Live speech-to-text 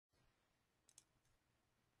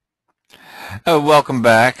Welcome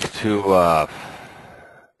back to uh,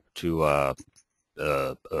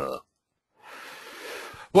 uh,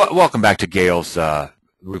 welcome back to Gayle's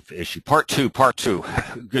roof issue part two. Part two.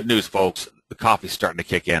 Good news, folks. The coffee's starting to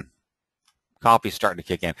kick in. Coffee's starting to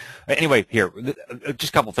kick in. Anyway, here, just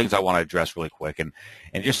a couple things I want to address really quick, and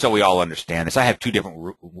just so we all understand this, I have two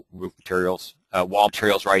different roof materials, wall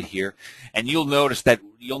materials right here, and you'll know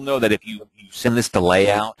that if you send this to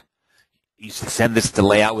layout. You send this to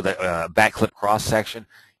layout with a back clip cross section,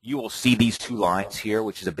 you will see these two lines here,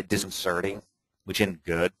 which is a bit disconcerting, which isn't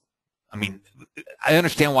good. I mean, I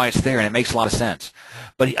understand why it's there, and it makes a lot of sense.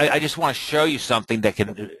 But I just want to show you something that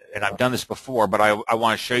can, and I've done this before, but I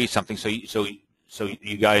want to show you something so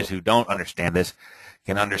you guys who don't understand this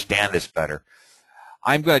can understand this better.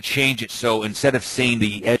 I'm going to change it so instead of seeing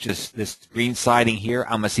the edge of this green siding here,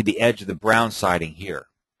 I'm going to see the edge of the brown siding here.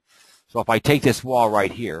 So if I take this wall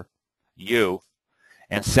right here,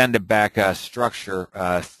 and send it back structure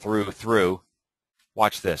through.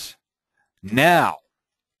 Watch this. Now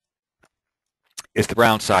it's the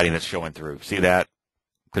brown siding that's showing through. See that?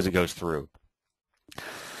 Because it goes through.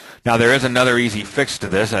 Now there is another easy fix to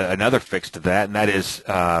this, another fix to that, and that is,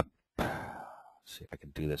 let's see if I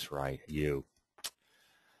can do this right.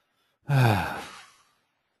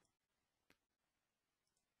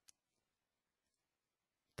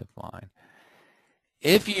 Define.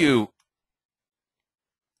 If you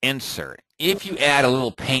insert, if you add a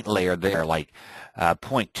little paint layer there, like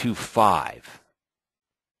 0.25,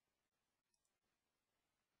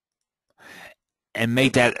 and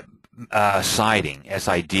make that siding,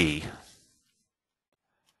 SID,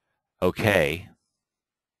 okay.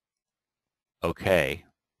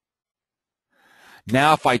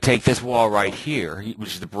 Now if I take this wall right here,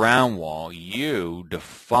 which is the brown wall, you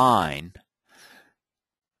define,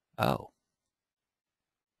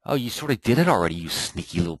 Oh, you sort of did it already, you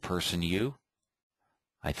sneaky little person, you.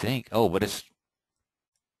 I think. Oh, but it's...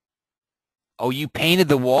 Oh, you painted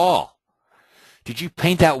the wall. Did you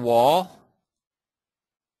paint that wall?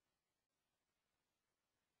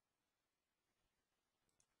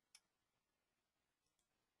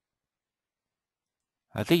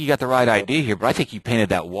 I think you got the right idea here, but I think you painted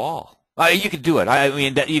that wall. You could do it. I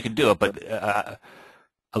mean, you could do it, but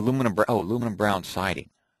aluminum brown siding.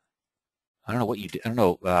 I don't know what you did. I don't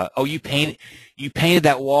know. Oh, you painted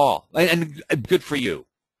that wall, and good for you.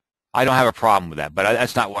 I don't have a problem with that, but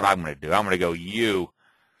that's not what I'm going to do. I'm going to go in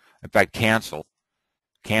fact, cancel,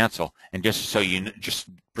 and just so you just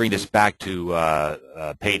bring this back to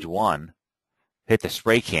page 1. Hit the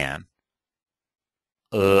spray can.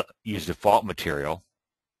 Use default material.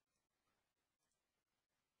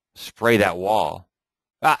 Spray that wall.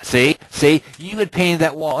 See, you had painted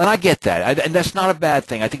that wall, and I get that, and that's not a bad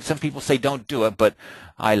thing. I think some people say don't do it, but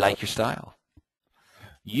I like your style.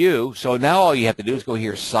 So now all you have to do is go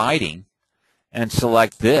here, siding, and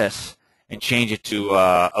select this, and change it to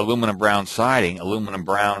aluminum brown siding, and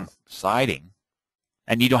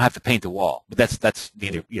you don't have to paint the wall. But that's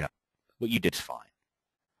neither, what you did is fine.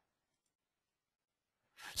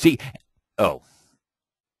 See, oh.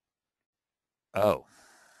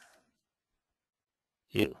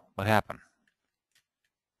 Ew, what happened?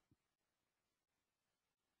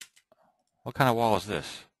 What kind of wall is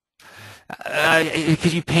this?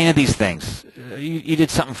 Because you painted these things. You did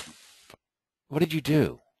something. What did you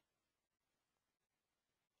do?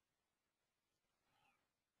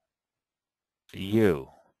 You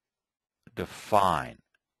define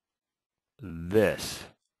this.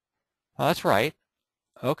 Oh, that's right.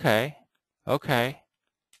 Okay.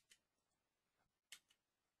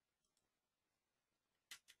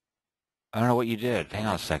 I don't know what you did. Hang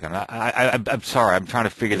on a second. I'm sorry. I'm trying to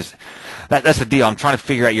figure this. That's the deal. I'm trying to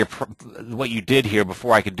figure out what you did here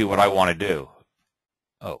before I could do what I want to do.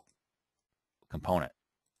 Oh, component.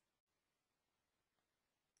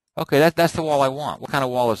 Okay, that's the wall I want. What kind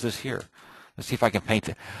of wall is this here? Let's see if I can paint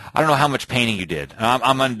it. I don't know how much painting you did.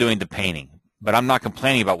 I'm undoing the painting, but I'm not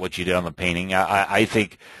complaining about what you did on the painting. I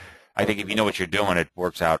think if you know what you're doing, it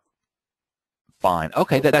works out fine.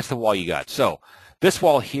 Okay, that's the wall you got. So this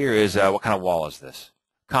wall here is, what kind of wall is this?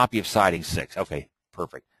 Copy of siding 6. Okay,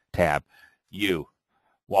 perfect. Tab,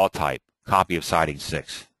 wall type, copy of siding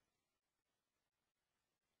 6.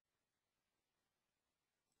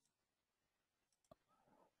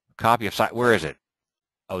 Copy of siding, where is it?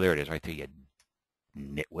 Oh, there it is, right there, you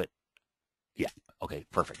nitwit. Yeah, okay,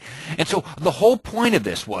 perfect. And so the whole point of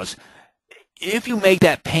this was, if you make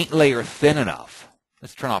that paint layer thin enough,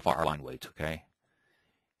 let's turn off our line weights, okay?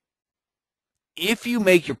 If you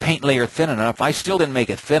make your paint layer thin enough, I still didn't make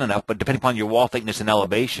it thin enough, but depending upon your wall thickness and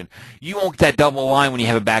elevation, you won't get that double line when you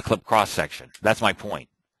have a back clip cross section. That's my point.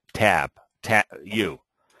 Tab, U.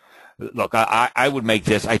 Look, I would make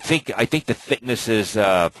this. I think the thickness is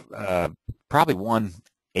probably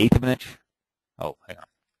 1/8 of an inch. Oh, hang on,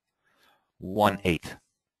 1/8.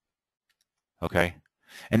 Okay,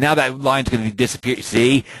 and now that line's going to disappear.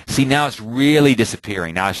 See, now it's really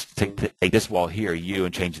disappearing. Now I take this wall here, U,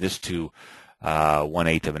 and change this to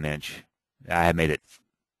 1/8 of an inch. I have made it.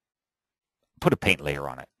 Put a paint layer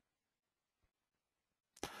on it.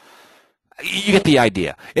 You get the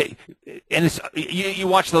idea. And it's, you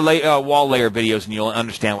watch the wall layer videos and you'll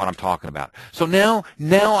understand what I'm talking about. So now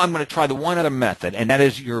I'm going to try the one other method, and that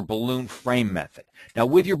is your balloon frame method. Now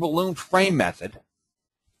with your balloon frame method,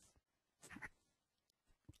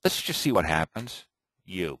 let's just see what happens.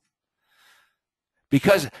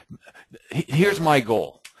 Because here's my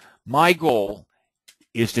goal. My goal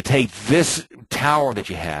is to take this tower that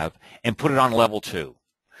you have and put it on level 2.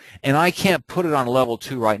 And I can't put it on level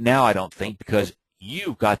 2 right now, I don't think, because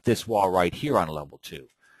you've got this wall right here on level 2.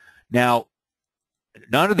 Now,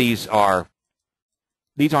 none of these aren't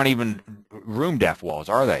even room depth walls,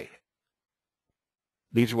 are they?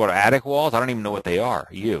 These are what, attic walls? I don't even know what they are.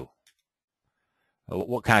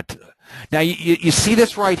 What kind of now, you see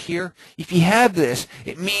this right here? If you have this,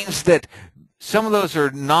 it means that some of those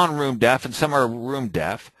are non-room depth and some are room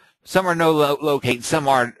depth. Some are no locate and some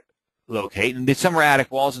aren't locate, and some are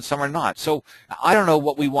attic walls and some are not. So I don't know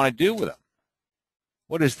what we want to do with them.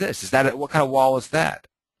 What is this? What kind of wall is that?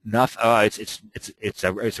 Nothing. It's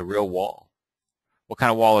a real wall. What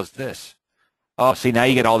kind of wall is this? Oh, see, now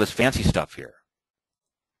you get all this fancy stuff here.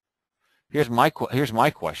 Here's my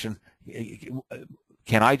question.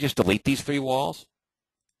 Can I just delete these 3 walls?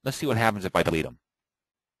 Let's see what happens if I delete them.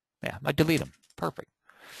 Yeah, I delete them. Perfect.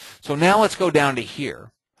 So now let's go down to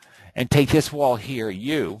here and take this wall here,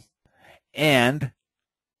 U, and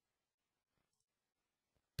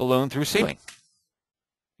balloon through ceiling.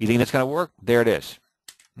 You think that's going to work? There it is.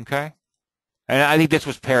 Okay? And I think this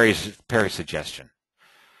was Perry's suggestion.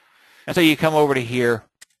 And so you come over to here,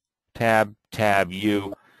 tab,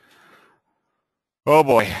 U. Oh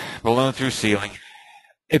boy, balloon through ceiling.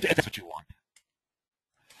 If that's what you want.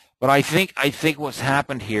 But I think what's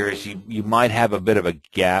happened here is you might have a bit of a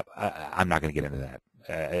gap. I'm not going to get into that.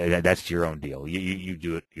 That's your own deal. You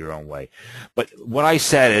do it your own way. But what I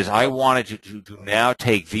said is I wanted to now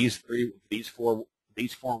take these four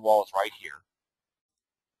walls right here.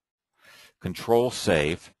 Control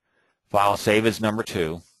save. File save as number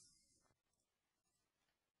 2.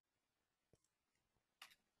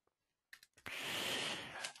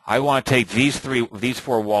 I want to take these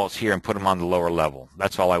 4 walls here and put them on the lower level.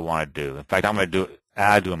 That's all I want to do. In fact, I'm going to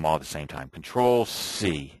do them all at the same time. Control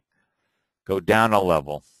C. Go down a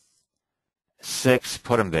level. 6,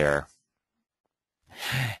 put them there.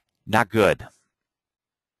 Not good.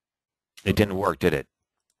 It didn't work, did it?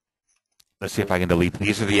 Let's see if I can delete.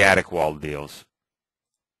 These are the attic wall deals.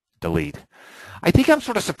 Delete. I think I'm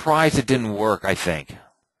sort of surprised it didn't work, I think.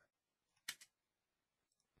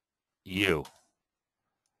 U.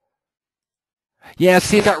 Yeah,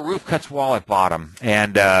 see, it's got roof cuts wall at bottom.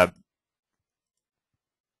 And there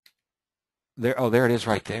it is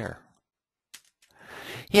right there.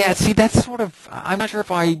 Yeah, see, that's sort of, I'm not sure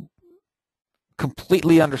if I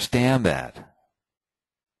completely understand that.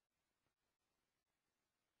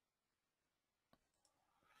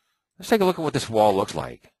 Let's take a look at what this wall looks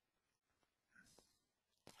like.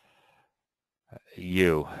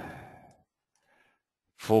 U.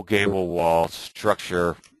 Full gable wall,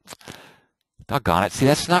 structure. Doggone it. See,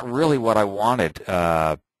 that's not really what I wanted.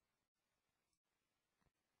 Okay,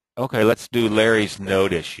 let's do Larry's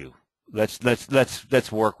node issue.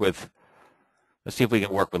 Let's work with. Let's see if we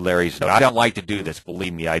can work with Larry's node. I don't like to do this.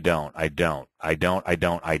 Believe me, I don't. I think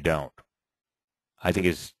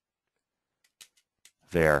it's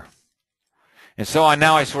there. And so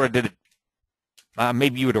now I sort of did it.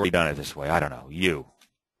 Maybe you had already done it this way. I don't know. U.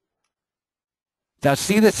 Now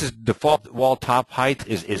see, this is default wall top height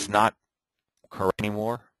is not correct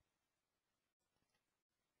anymore.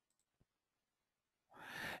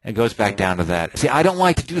 It goes back down to that. See, I don't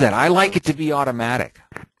like to do that. I like it to be automatic.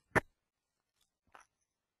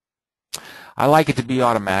 I like it to be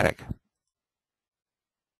automatic.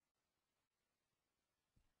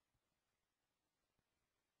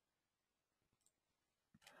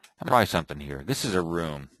 I'll try something here. This is a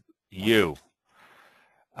room. U.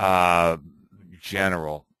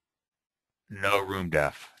 General. No room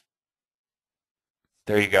depth.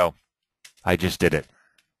 There you go. I just did it.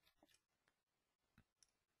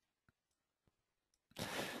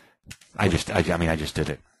 I just did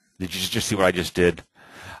it. Did you just see what I just did?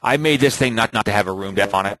 I made this thing not to have a room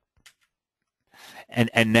depth on it.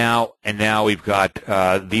 And now we've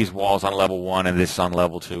got these walls on level 1 and this on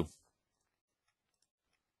level 2.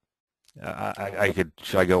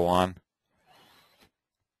 Should I go on?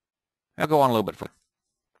 I'll go on a little bit further.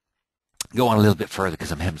 Go on a little bit further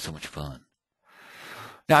because I'm having so much fun.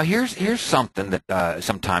 Now here's something that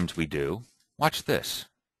sometimes we do. Watch this.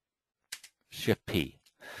 Shift P.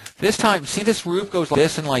 This time, see this roof goes like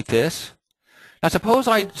this and like this. Now suppose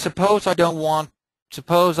I don't want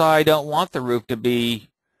the roof to be.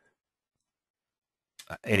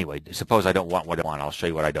 Anyway, suppose I don't want what I want. I'll show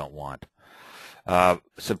you what I don't want.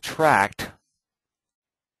 Subtract.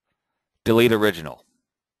 Delete original.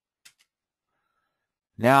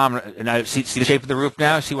 Now see the shape of the roof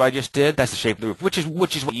now? See what I just did? That's the shape of the roof, which is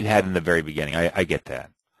what you had in the very beginning. I get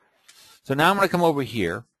that. So now I'm going to come over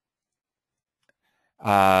here.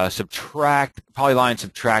 Subtract, polyline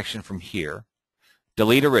subtraction from here.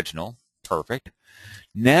 Delete original. Perfect.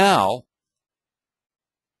 Now,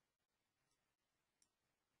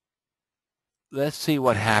 let's see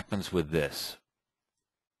what happens with this.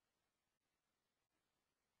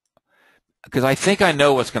 Because I think I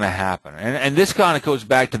know what's going to happen. And this kind of goes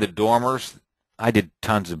back to the dormers. I did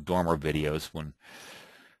tons of dormer videos when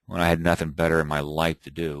I had nothing better in my life to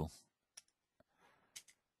do.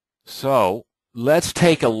 So let's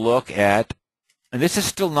take a look at, and this is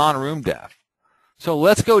still non-room depth. So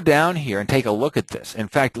let's go down here and take a look at this. In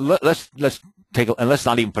fact, let's take a, and let's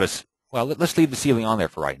not even put a, well, let's leave the ceiling on there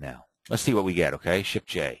for right now. Let's see what we get, okay? Shift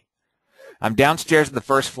J. I'm downstairs at the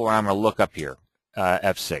first floor, and I'm going to look up here,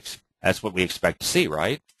 F6. That's what we expect to see,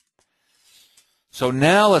 right? So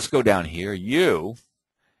now let's go down here, U,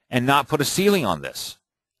 and not put a ceiling on this.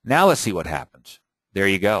 Now let's see what happens. There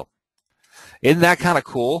you go. Isn't that kind of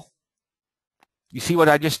cool? You see what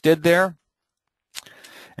I just did there?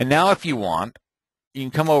 And now if you want, you can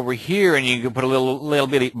come over here and you can put a little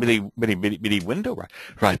bitty window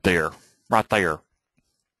right there.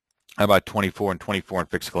 How about 24 and 24 and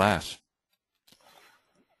fixed glass?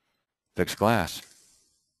 Fixed glass.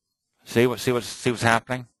 See what's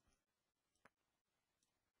happening?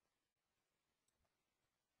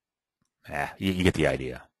 You get the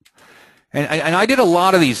idea. And I did a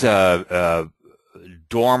lot of these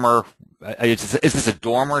dormer. Is this a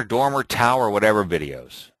dormer tower, whatever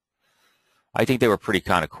videos? I think they were pretty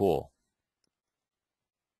kind of cool.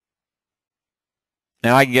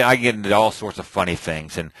 Now I get into all sorts of funny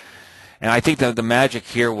things, and I think that the magic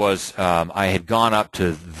here was I had gone up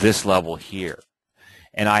to this level here.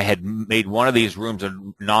 And I had made one of these rooms a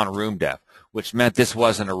non-room depth, which meant this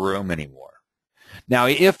wasn't a room anymore. Now,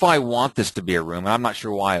 if I want this to be a room, and I'm not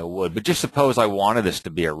sure why I would, but just suppose I wanted this to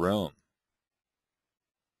be a room.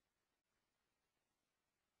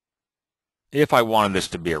 If I wanted this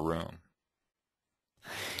to be a room.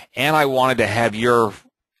 And I wanted to have your...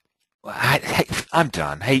 Hey, I'm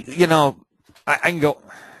done. Hey, you know, I can go...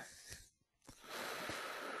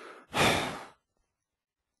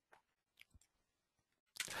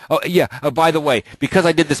 Oh, yeah. By the way, because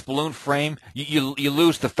I did this balloon frame, you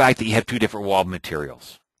lose the fact that you have two different wall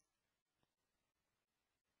materials.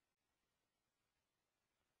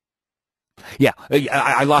 Yeah,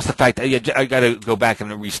 I lost the fact. I got to go back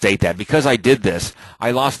and restate that. Because I did this,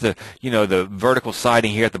 I lost the vertical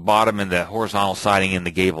siding here at the bottom and the horizontal siding in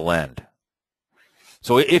the gable end.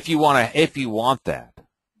 So if you want that.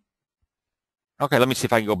 Okay, let me see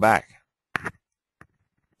if I can go back.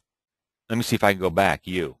 Let me see if I can go back.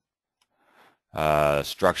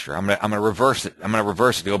 Structure. I'm gonna reverse it. I'm gonna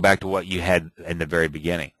reverse it to go back to what you had in the very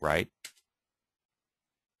beginning, right?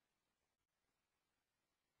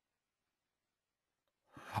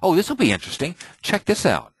 Oh, this will be interesting. Check this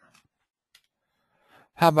out.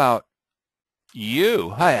 How about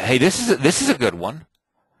you? Hey, this is a good one.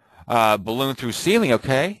 Balloon through ceiling,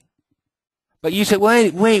 okay? But you said,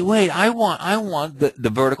 wait. I want the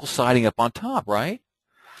vertical siding up on top, right?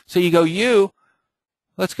 So you go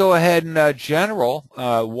let's go ahead and general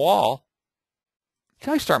wall.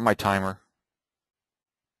 Can I start my timer?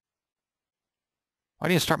 Why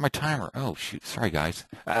didn't you start my timer? Oh shoot! Sorry guys.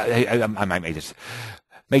 I might make this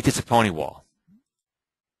a pony wall.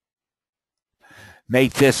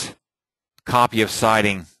 Make this copy of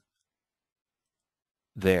siding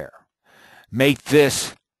there. Make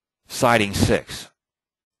this siding 6.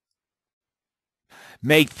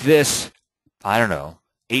 Make this, I don't know,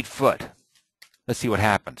 8 foot. Let's see what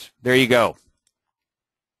happens. There you go.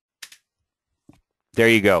 There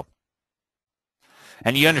you go.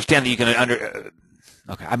 And you understand that you can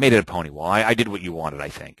okay, I made it a pony wall. I did what you wanted, I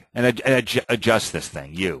think. And adjust this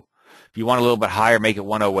thing, you. If you want a little bit higher, make it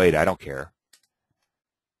 108. I don't care.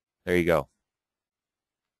 There you go.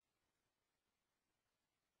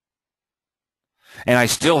 And I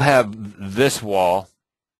still have this wall.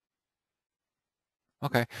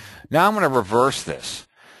 Okay. Now I'm going to reverse this,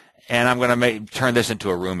 and I'm going to turn this into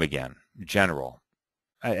a room again, general.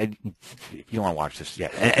 You don't want to watch this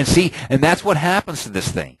yet. And see, and that's what happens to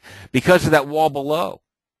this thing because of that wall below.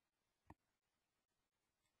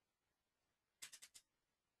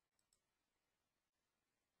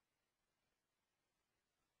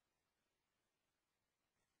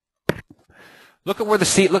 Look at where the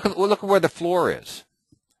seat. Look at where the floor is.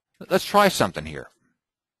 Let's try something here.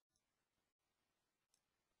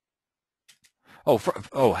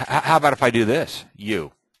 How about if I do this?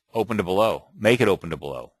 Open to below. Make it open to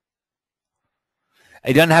below.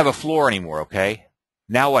 It doesn't have a floor anymore, okay?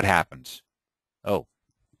 Now what happens? Oh.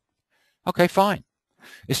 Okay, fine.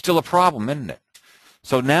 It's still a problem, isn't it?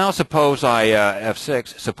 So now suppose I,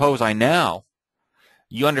 F6, suppose I now,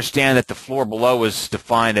 you understand that the floor below is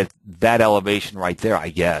defined at that elevation right there, I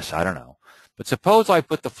guess. I don't know. But suppose I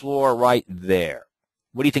put the floor right there.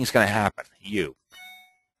 What do you think is going to happen?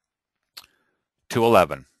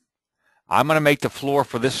 211. I'm going to make the floor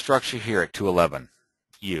for this structure here at 211.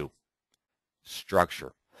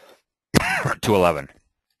 Structure. 211.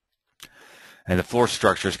 And the floor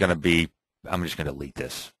structure is going to be, I'm just going to delete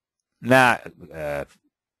this. I'm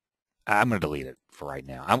going to delete it for right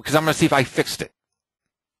now because I'm going to see if I fixed it.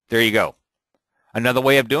 There you go. Another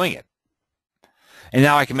way of doing it. And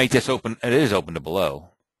now I can make this open. It is open to below.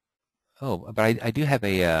 Oh, but I do have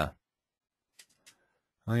a,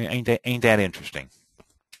 ain't that interesting?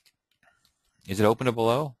 Is it open to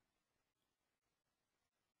below?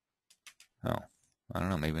 Oh, I don't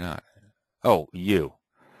know. Maybe not. Oh,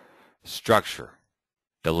 structure,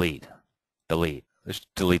 delete. Let's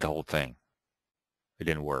delete the whole thing. It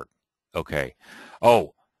didn't work. Okay.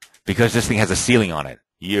 Oh, because this thing has a ceiling on it.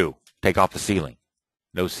 Take off the ceiling.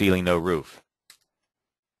 No ceiling, no roof.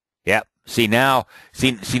 Yep. See now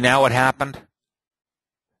what happened?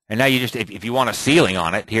 And now you just, if you want a ceiling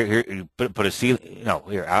on it, here you put a ceiling. No,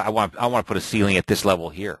 here I want to put a ceiling at this level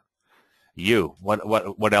here.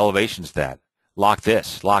 What elevation is that? Lock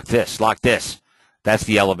this. That's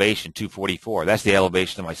the elevation 244. That's the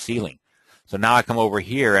elevation of my ceiling. So now I come over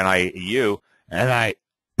here and I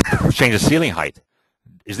change the ceiling height.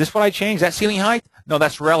 Is this what I changed? That ceiling height? No,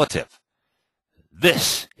 that's relative.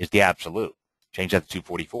 This is the absolute. Change that to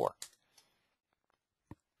 244.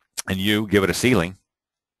 And give it a ceiling.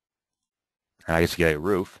 And I guess you get a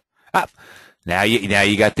roof. Now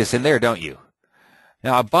you got this in there, don't you?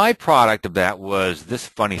 Now a byproduct of that was this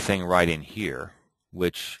funny thing right in here,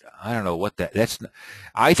 which I don't know what that's.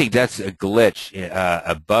 I think that's a glitch,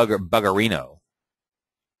 a bug or buggerino.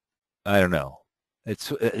 I don't know.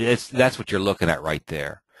 That's what you're looking at right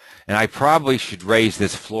there. And I probably should raise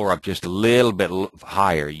this floor up just a little bit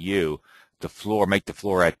higher. Make the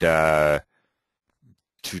floor at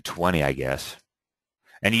 220, I guess.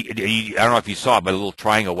 And I don't know if you saw it, but a little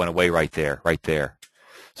triangle went away right there.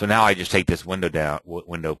 So now I just take this window down.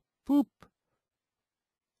 Boop.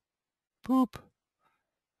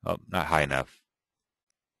 Oh, not high enough.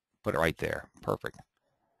 Put it right there. Perfect.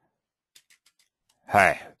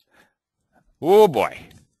 Hey. Oh, boy.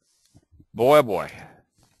 Boy.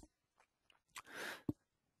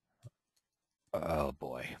 Oh,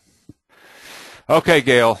 boy. Okay,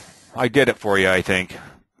 Gayle. I did it for you, I think.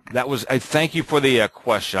 I thank you for the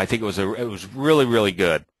question. I think it was really, really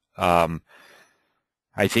good. I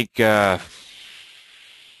think, I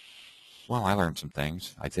learned some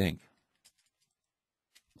things, I think.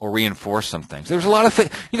 Or reinforced some things. There's a lot of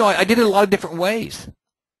things. I did it a lot of different ways.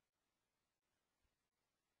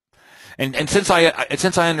 And since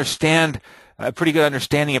I understand a pretty good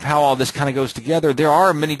understanding of how all this kind of goes together, there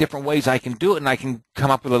are many different ways I can do it, and I can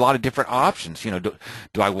come up with a lot of different options. Do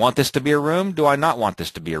I want this to be a room? Do I not want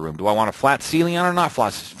this to be a room? Do I want a flat ceiling on or not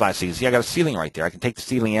flat ceiling? See, I got a ceiling right there. I can take the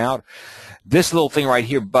ceiling out. This little thing right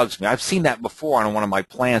here bugs me. I've seen that before on one of my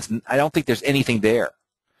plans, and I don't think there's anything there.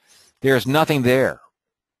 There's nothing there.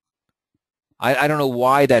 I don't know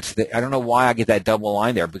why I don't know why I get that double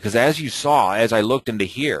line there, because as you saw, as I looked into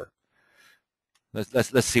here,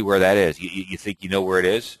 let's see where that is. You think you know where it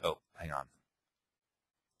is? Oh, hang on.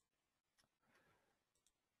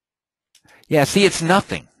 Yeah, see, it's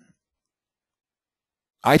nothing.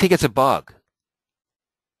 I think it's a bug.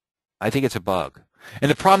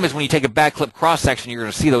 And the problem is when you take a backflip cross section, you're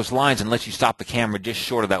going to see those lines unless you stop the camera just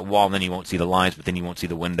short of that wall, and then you won't see the lines, but then you won't see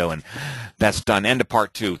the window, and that's done. End of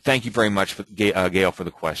part 2. Thank you very much, Gayle, for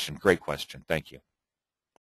the question. Great question. Thank you.